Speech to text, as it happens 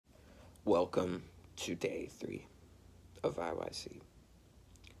Welcome to day 3 of IYC.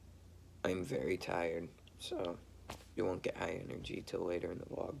 I'm very tired, so you won't get high energy till later in the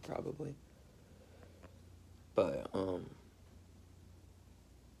vlog, probably. But,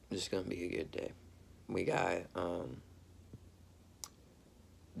 it's gonna be a good day. We got,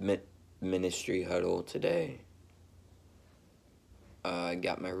 ministry huddle today. I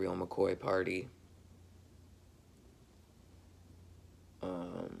got my real McCoy party.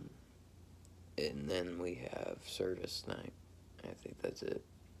 And then we have service night. I think that's it.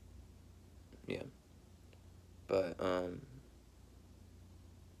 Yeah. But,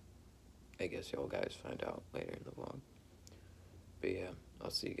 I guess y'all guys find out later in the vlog. But yeah,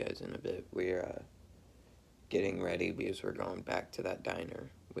 I'll see you guys in a bit. We're, getting ready because we're going back to that diner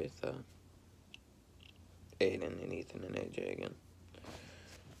with, Aiden and Ethan and AJ again.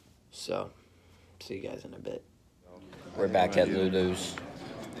 So, see you guys in a bit. We're back at Lulu's.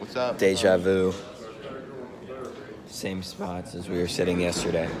 What's up? Deja vu. Same spots as we were sitting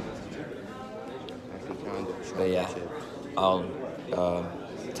yesterday. But yeah, I'll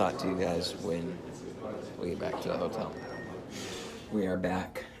talk to you guys when we get back to the hotel. We are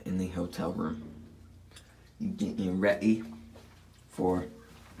back in the hotel room. Getting ready for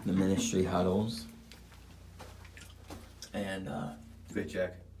the ministry huddles. And, Fit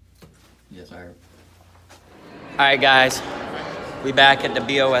check. yes, sir. Alright, guys. We back at the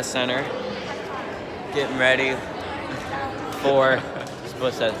BOS Center. Getting ready for...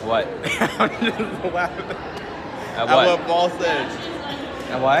 What's that? What? I'm just laughing At at what? what Paul said.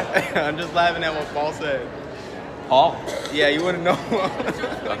 At what? I'm just laughing at what Paul said. Paul? Yeah, you wouldn't know.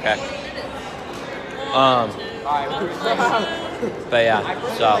 Okay. But yeah,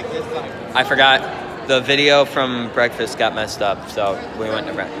 so I forgot the video from breakfast got messed up, so we went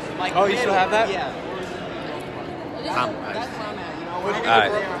to breakfast. Oh, you still have that? Yeah.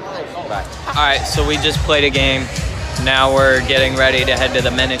 Alright, so we just played a game. Now we're getting ready to head to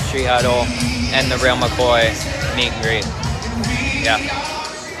the ministry huddle and the Real McCoy meet and greet. Yeah.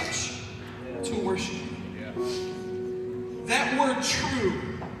 To worship. That word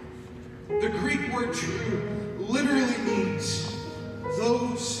true, the Greek word true, literally means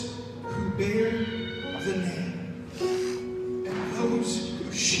those who bear the name and those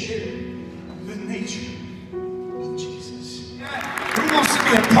who share the nature of Jesus. Who wants to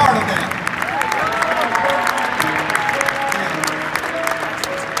be a part of that?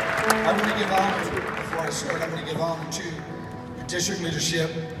 I'm going to give honor, before I start, I'm going to give honor to your district leadership,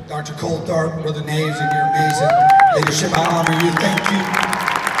 Dr. Coulthard, Brother Naves, and your amazing leadership. I honor you. Thank you.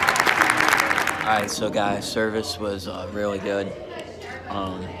 Alright, so guys, service was really good.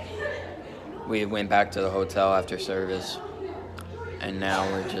 We went back to the hotel after service, and now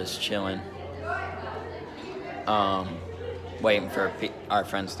we're just chilling. Waiting for our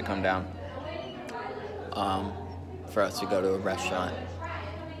friends to come down. For us to go to a restaurant.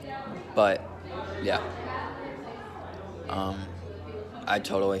 But, yeah. I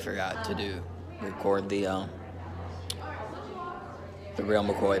totally forgot to record the Real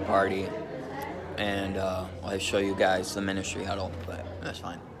McCoy party. And I'll show you guys the ministry huddle, but that's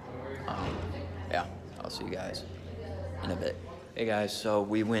fine. Yeah, I'll see you guys in a bit. Hey guys, so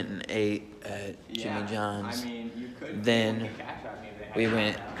we went and ate at Jimmy John's. Then we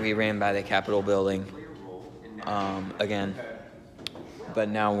ran by the Capitol building again. But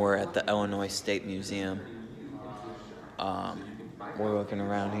now we're at the Illinois State Museum. We're looking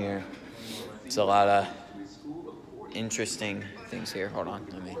around here. It's a lot of interesting things here. Hold on,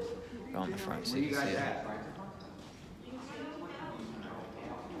 let me go on the front so you can see it.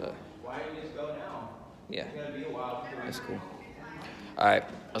 But, yeah, that's cool. Alright,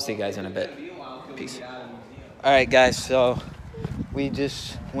 I'll see you guys in a bit. Peace. Alright guys, so we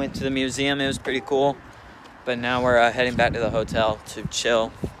just went to the museum. It was pretty cool. But now we're heading back to the hotel to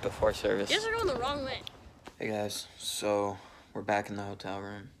chill before service. You guys are going the wrong way. Hey guys, so we're back in the hotel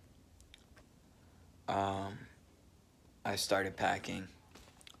room. I started packing,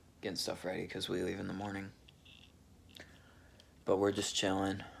 getting stuff ready because we leave in the morning. But we're just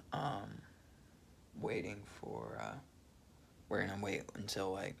chilling, waiting for, we're gonna wait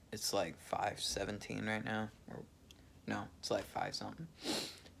until it's like 5:17 right now. Or, no, it's like 5 something.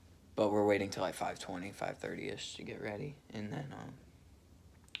 But we're waiting till like 5:20, 5:30ish to get ready. And then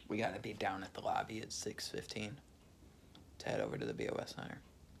we got to be down at the lobby at 6:15 to head over to the BOS Center.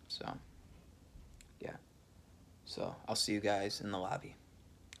 So, yeah. So, I'll see you guys in the lobby.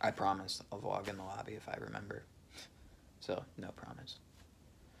 I promise I'll vlog in the lobby if I remember. So, no promise.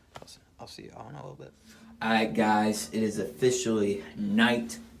 I'll see you all in a little bit. Alright guys, it is officially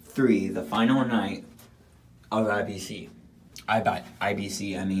night 3, the final night of IBC.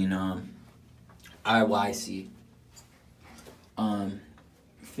 IBC, I mean, IYC.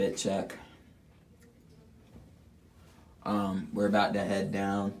 Fit check. We're about to head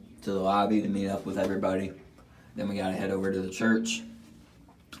down to the lobby to meet up with everybody. Then we gotta head over to the church.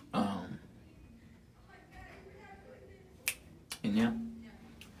 And yeah,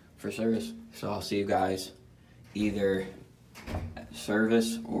 for service. So I'll see you guys either at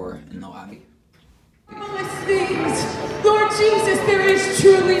service or in the lobby. Things. Lord Jesus, there is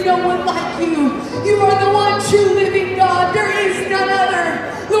truly no one like you. You are the one true living God. There is none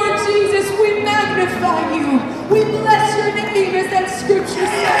other. Lord Jesus, we magnify you. We bless your name as that scripture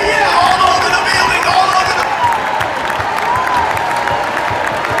says. All over the building, all over the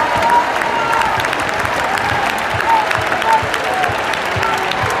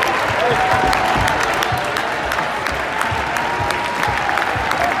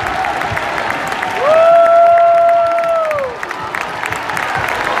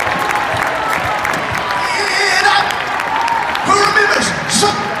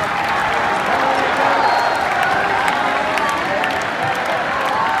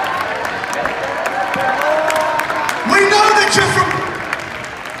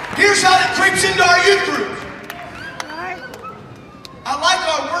Here's how it creeps into our youth group. I like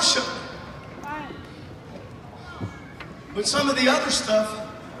our worship. But some of the other stuff,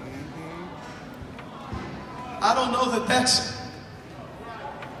 I don't know that that's...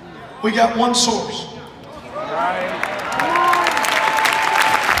 We got one source.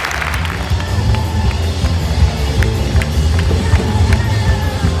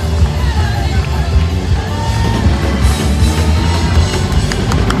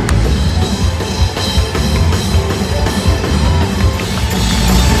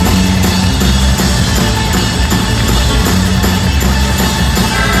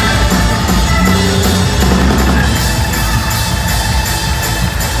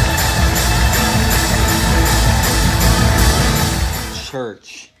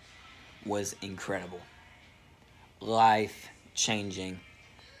 Church was incredible. Life-changing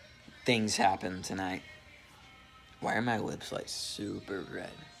things happened tonight. Why are my lips like super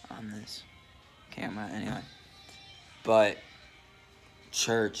red on this camera? Anyway. But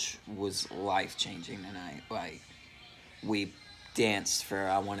church was life-changing tonight. Like, we danced for,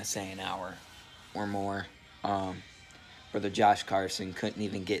 I want to say, an hour or more. Brother Josh Carson couldn't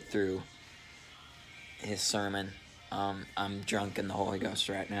even get through his sermon. I'm drunk in the Holy Ghost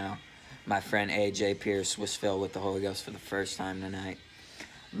right now. My friend AJ Pierce was filled with the Holy Ghost for the first time tonight.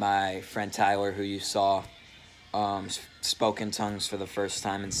 My friend Tyler, who you saw, spoke in tongues for the first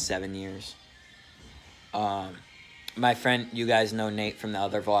time in 7 years. My friend, you guys know Nate from the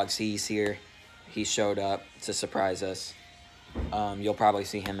other vlogs. He's here. He showed up to surprise us. You'll probably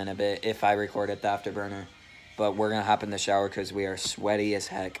see him in a bit if I record at the Afterburner. But we're going to hop in the shower because we are sweaty as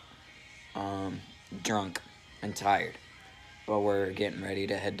heck, drunk and tired. But we're getting ready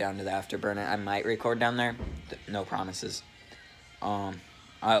to head down to the Afterburner. I might record down there. No promises.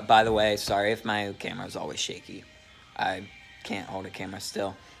 By the way, sorry if my camera's always shaky. I can't hold a camera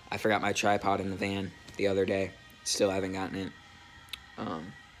still. I forgot my tripod in the van the other day. Still haven't gotten it.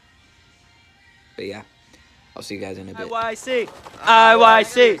 But yeah, I'll see you guys in a bit. IYC,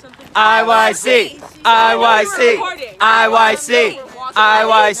 IYC, IYC, IYC, IYC,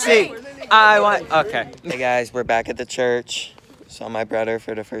 IYC, IYC. Okay. Hey guys, we're back at the church. Saw my brother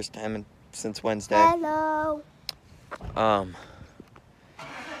for the first time since Wednesday. Hello.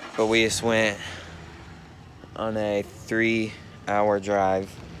 But we just went on a 3-hour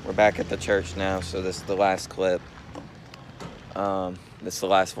drive. We're back at the church now, so this is the last clip. This is the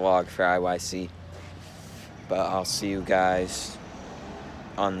last vlog for IYC. But I'll see you guys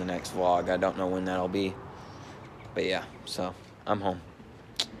on the next vlog. I don't know when that'll be. But yeah, so I'm home.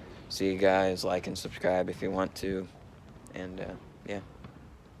 See you guys. Like and subscribe if you want to. And yeah,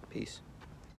 peace.